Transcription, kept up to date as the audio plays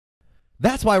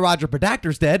That's why Roger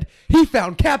Predactor's dead. He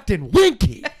found Captain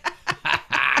Winky.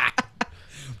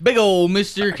 Big old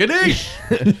Mr. Kanish.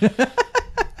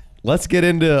 Let's get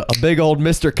into a big old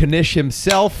Mr. Kanish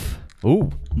himself.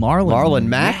 Ooh, Marlon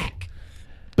Mack.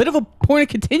 Bit of a point of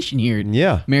contention here.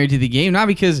 Yeah. Married to the Game. Not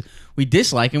because we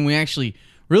dislike him. We actually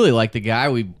really like the guy.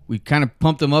 We kind of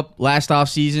pumped him up last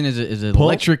offseason as an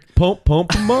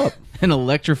Pump him up. an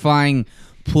electrifying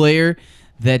player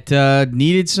that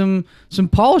needed some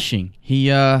polishing. He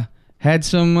had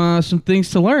some things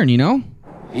to learn, you know?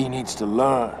 He needs to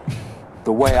learn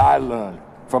the way I learned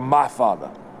from my father.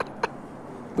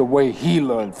 The way he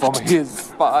learned from his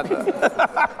father.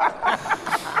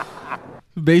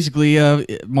 Basically,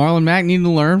 Marlon Mack needed to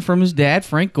learn from his dad,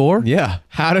 Frank Gore. Yeah.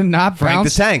 How to not Frank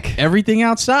bounce the Tank. everything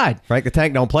outside. Frank the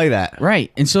Tank don't play that.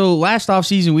 Right. And so last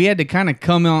offseason, we had to kind of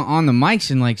come on the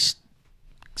mics and like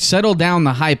settle down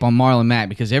the hype on Marlon Mack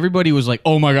because everybody was like,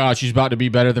 oh my gosh, he's about to be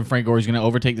better than Frank Gore. He's going to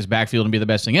overtake this backfield and be the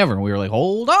best thing ever. And we were like,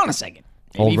 hold on a second.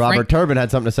 Old Robert Turbin had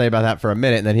something to say about that for a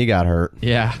minute, and then he got hurt.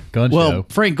 Yeah. Gun well, show.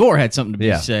 Frank Gore had something to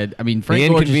be said. I mean, Frank the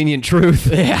Gore inconvenient truth.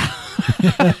 Yeah.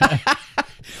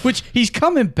 Which he's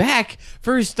coming back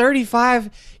for his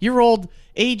 35-year-old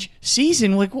age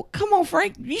season. Like, well, come on,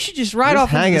 Frank. You should just ride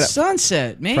off into the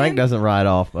sunset, man. Frank doesn't ride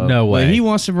off. No way. But he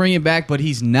wants to bring it back, but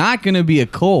he's not going to be a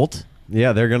Colt.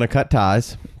 Yeah, they're going to cut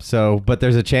ties. So, but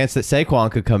there's a chance that Saquon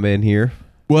could come in here.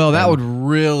 Well, that would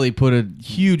really put a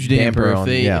huge damper on,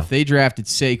 if they drafted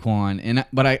Saquon,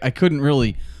 but I couldn't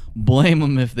really blame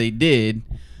them if they did.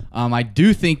 I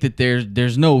do think that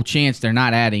there's no chance they're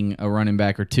not adding a running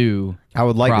back or two. I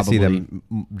would like to see them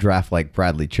draft like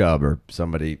Bradley Chubb or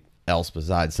somebody else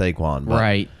besides Saquon.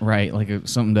 But. Right, like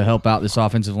something to help out this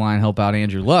offensive line, help out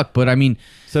Andrew Luck. But I mean,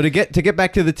 so to get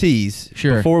back to the tees,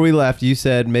 sure. Before we left, you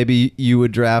said maybe you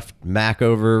would draft Mack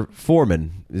over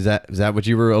Foreman. Is that what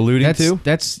you were alluding to?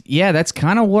 That's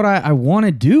kind of what I want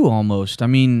to do almost. I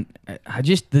mean,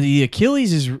 the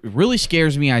Achilles really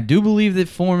scares me. I do believe that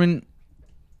Foreman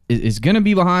is going to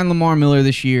be behind Lamar Miller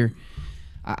this year.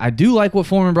 I do like what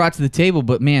Foreman brought to the table,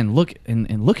 but man,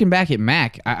 looking back at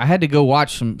Mack, I had to go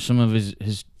watch some of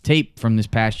his tape from this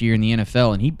past year in the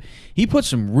NFL, and he put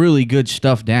some really good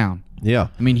stuff down. Yeah,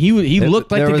 I mean he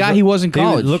looked like the guy he was in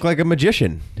college. He looked like a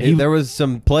magician. There was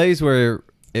some plays where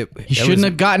he shouldn't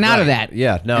have gotten out of that.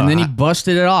 Yeah, no, and then he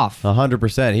busted it off.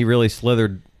 100%. He really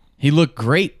slithered. He looked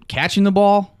great catching the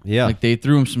ball. Yeah, like they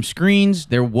threw him some screens.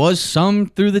 There was some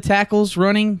through the tackles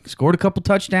running. Scored a couple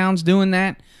touchdowns doing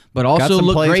that. But also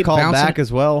looked great bouncing back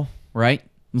as well. Right.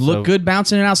 Looked good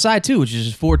bouncing it outside too, which is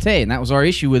his forte. And that was our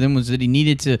issue with him, was that he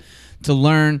needed to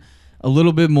learn a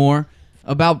little bit more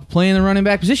about playing the running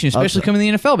back position, especially coming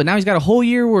to the NFL. But now he's got a whole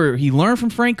year where he learned from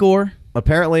Frank Gore.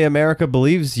 Apparently America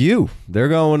believes you. They're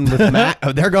going with Mack.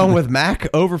 They're going with Mack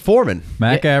over Foreman.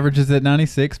 Mack averages at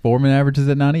 96. Foreman averages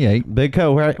at 98. Big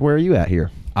Co, where are you at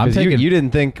here? I'm taking. You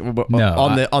didn't think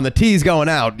on the tees going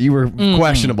out. You were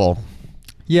questionable.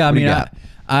 Yeah, I mean,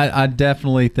 I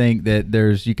definitely think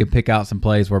that you can pick out some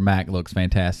plays where Mack looks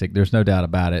fantastic. There's no doubt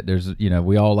about it.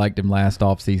 We all liked him last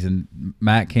offseason.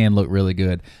 Mack can look really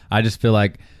good. I just feel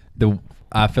like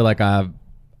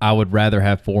I would rather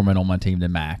have Foreman on my team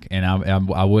than Mack, and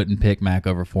I wouldn't pick Mack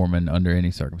over Foreman under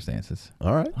any circumstances.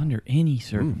 All right, under any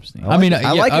circumstance. I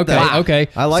like it. Okay.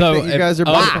 I like that you guys are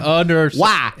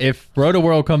why? If Roto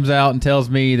World comes out and tells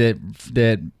me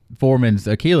that Foreman's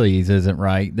Achilles isn't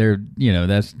right,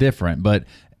 that's different. But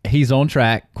he's on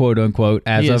track, quote unquote,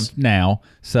 as of now.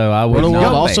 So I would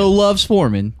not. Also loves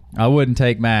Foreman. I wouldn't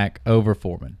take Mack over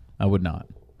Foreman. I would not.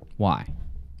 Why?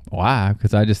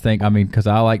 Because I just think, because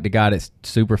I like the guy that's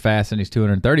super fast and he's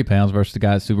 230 pounds versus the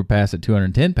guy that's super fast at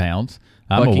 210 pounds.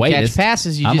 I'm a weightist. Catch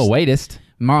passes, I'm a weightist.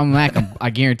 Marlon Mack, I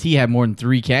guarantee, had more than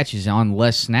 3 catches on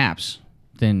less snaps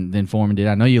than Foreman did.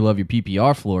 I know you love your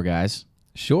PPR floor guys.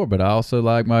 Sure, but I also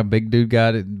like my big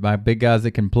guys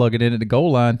that can plug it in at the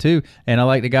goal line too. And I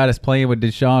like the guy that's playing with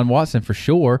Deshaun Watson for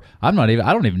sure. I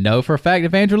don't even know for a fact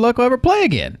if Andrew Luck will ever play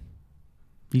again.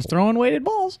 He's throwing weighted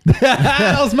balls.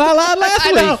 That was my line last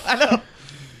week. I know.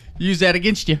 Use that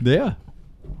against you. Yeah.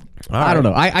 I don't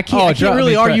know. I can't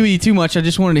really argue with you too much. I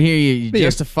just wanted to hear you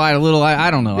justify it a little.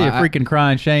 I don't know. It'd be a freaking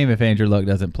crying shame if Andrew Luck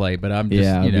doesn't play. But I'm just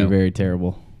it'd be very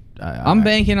terrible. I'm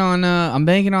banking on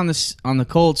the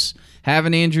Colts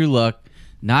having Andrew Luck,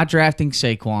 not drafting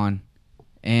Saquon,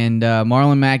 and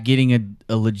Marlon Mack getting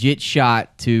a legit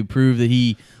shot to prove that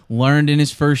he learned in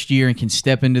his first year and can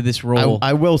step into this role.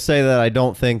 I will say that I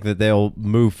don't think that they'll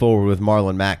move forward with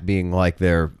Marlon Mack being like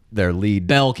their lead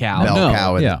bell cow.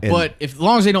 Cow but as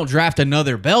long as they don't draft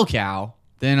another bell cow,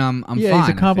 then I'm fine. He's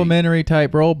a complimentary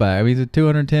type rollback. I mean, he's a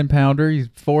 210 pounder. He's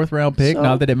 4th round pick.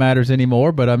 Not that it matters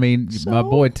anymore, but I mean, my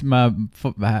boy's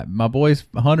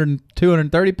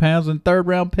 230 pounds and 3rd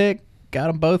round pick. Got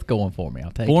them both going for me.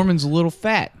 I'll take Foreman's a little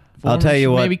fat. I'll tell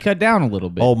you what. Maybe cut down a little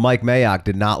bit. Old Mike Mayock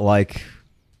did not like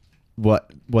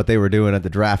what they were doing at the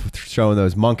draft, showing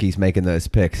those monkeys making those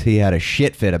picks. He had a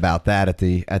shit fit about that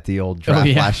at the old draft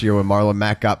last year when Marlon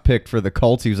Mack got picked for the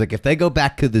Colts. He was like, if they go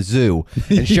back to the zoo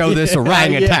and show this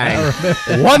orangutan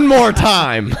one more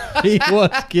time. He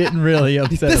was getting really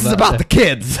upset. This is about the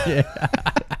kids. Yeah.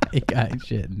 He got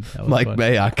shitting. Mike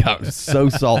Mayock got so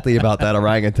salty about that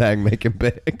orangutan making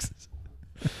picks.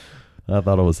 I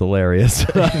thought it was hilarious.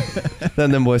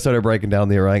 Then them boys started breaking down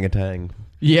the orangutan.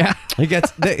 Yeah,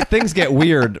 things get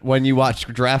weird when you watch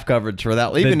draft coverage for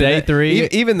that. Even day 3,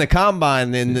 even the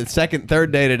combine in the 2nd,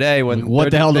 3rd day today. When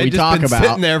what the hell do we talk about?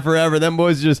 Sitting there forever. Them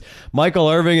boys just Michael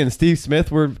Irving and Steve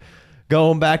Smith were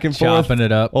going back and forth, chopping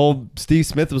it up. Old Steve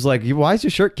Smith was like, "Why does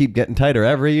your shirt keep getting tighter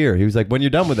every year?" He was like, "When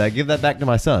you're done with that, give that back to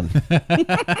my son."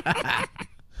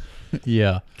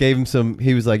 Yeah, gave him some.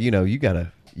 He was like, you got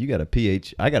a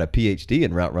PhD. I got a PhD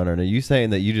in route running. Are you saying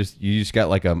that you just got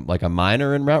like a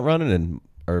minor in route running? And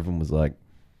Irvin was like,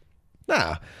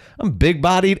 nah, I'm big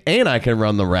bodied and I can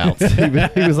run the routes.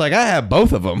 He was like, I have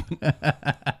both of them.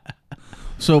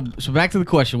 So back to the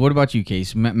question. What about you,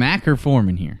 Case? Mack or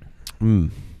Foreman here?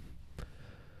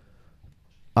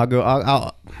 I'll go.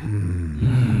 I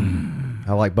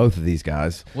like both of these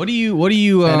guys. What do you?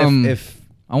 If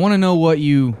I want to know what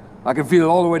you. I can feel it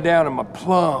all the way down in my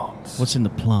plums. What's in the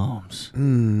plums?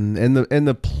 In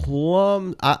the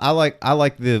plum,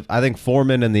 I think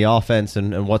Foreman and the offense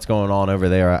and what's going on over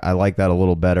there. I like that a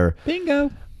little better.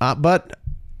 Bingo. But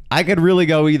I could really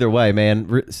go either way,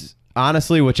 man.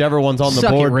 Honestly, whichever one's on the Suck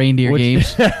board. It, reindeer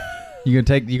games. You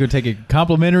gonna take a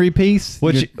complimentary piece.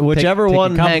 Whichever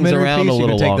one hangs around a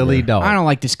little take longer. the lead dog. I don't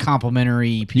like this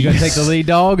complimentary piece. You gonna take the lead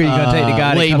dog, or you gonna take the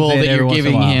guy label that, comes in that every you're once in a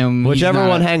giving while? him? Whichever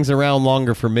one hangs around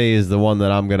longer for me is the one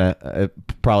that I'm gonna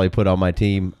probably put on my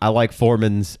team. I like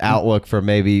Foreman's outlook for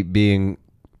maybe being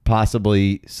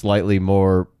possibly slightly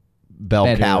more bell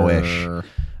cowish,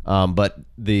 but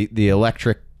the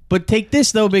electric. But take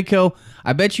this though, Big Co.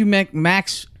 I bet you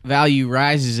Max value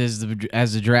rises as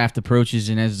the draft approaches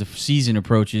and as the season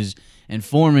approaches. And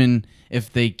Foreman,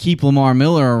 if they keep Lamar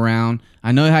Miller around,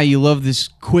 I know how you love this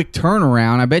quick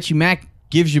turnaround. I bet you Mac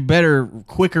gives you better,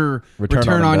 quicker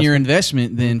return on your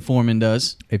investment than Foreman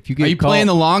does. If you get Are you playing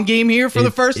the long game here for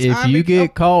the first time? If you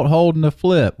get caught holding a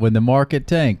flip when the market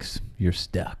tanks, you're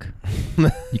stuck.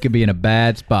 You could be in a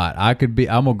bad spot. I'm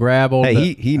gonna grab on.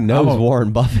 Hey, he knows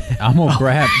Warren Buffett. I'm gonna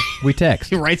grab. We text.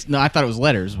 He writes. No, I thought it was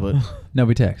letters, but no,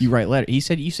 we text. you write letter. You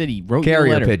said he wrote Carrier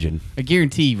you a letter. pigeon. I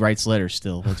guarantee he writes letters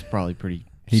still. That's probably pretty.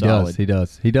 He solid.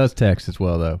 does. He does text as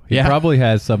well, though. He probably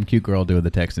has some cute girl doing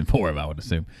the texting for him, I would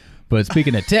assume. But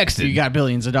speaking of texting, So you got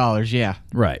billions of dollars, yeah.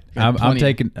 right? I'm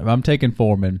taking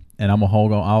Foreman, and I'm gonna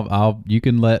hold on. You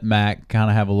can let Mac kind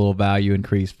of have a little value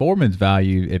increase. Foreman's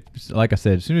value, if like I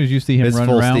said, as soon as you see him running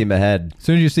around, full steam ahead. As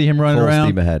soon as you see him running Full around,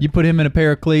 steam ahead. you put him in a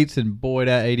pair of cleats, and boy,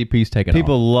 that ADP's taking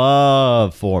People off.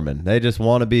 love Foreman. They just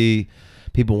want to be.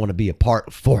 People want to be a part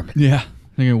of Foreman. Yeah,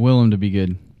 they're gonna will him to be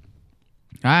good.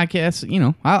 I guess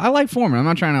I like Foreman. I'm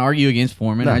not trying to argue against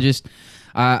Foreman. No. I just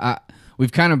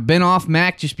we've kind of been off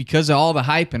Mac just because of all the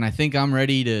hype, and I think I'm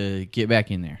ready to get back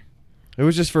in there. It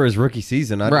was just for his rookie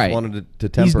season. I just wanted to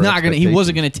temper. He's not gonna. He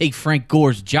wasn't gonna take Frank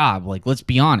Gore's job. Like, let's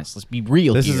be honest. Let's be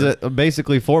real. This here. is it.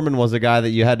 Basically, Foreman was a guy that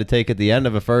you had to take at the end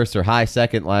of a first or high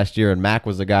second last year, and Mac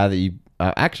was a guy that you.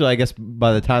 Actually, I guess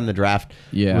by the time the draft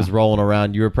was rolling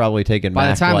around, you were probably taking Mac.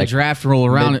 By the time the draft rolled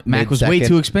around, Mac was way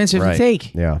too expensive to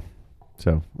take. Yeah.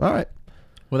 So, all right.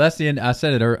 Well, that's the end. I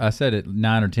said it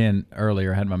 9 or 10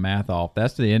 earlier. I had my math off.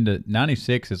 That's the end of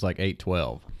 96 is like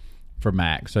 8-12 for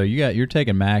Mac. So you're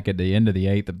taking Mac at the end of the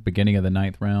 8th, the beginning of the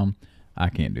 9th round. I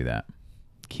can't do that.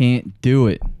 Can't do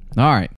it. All right.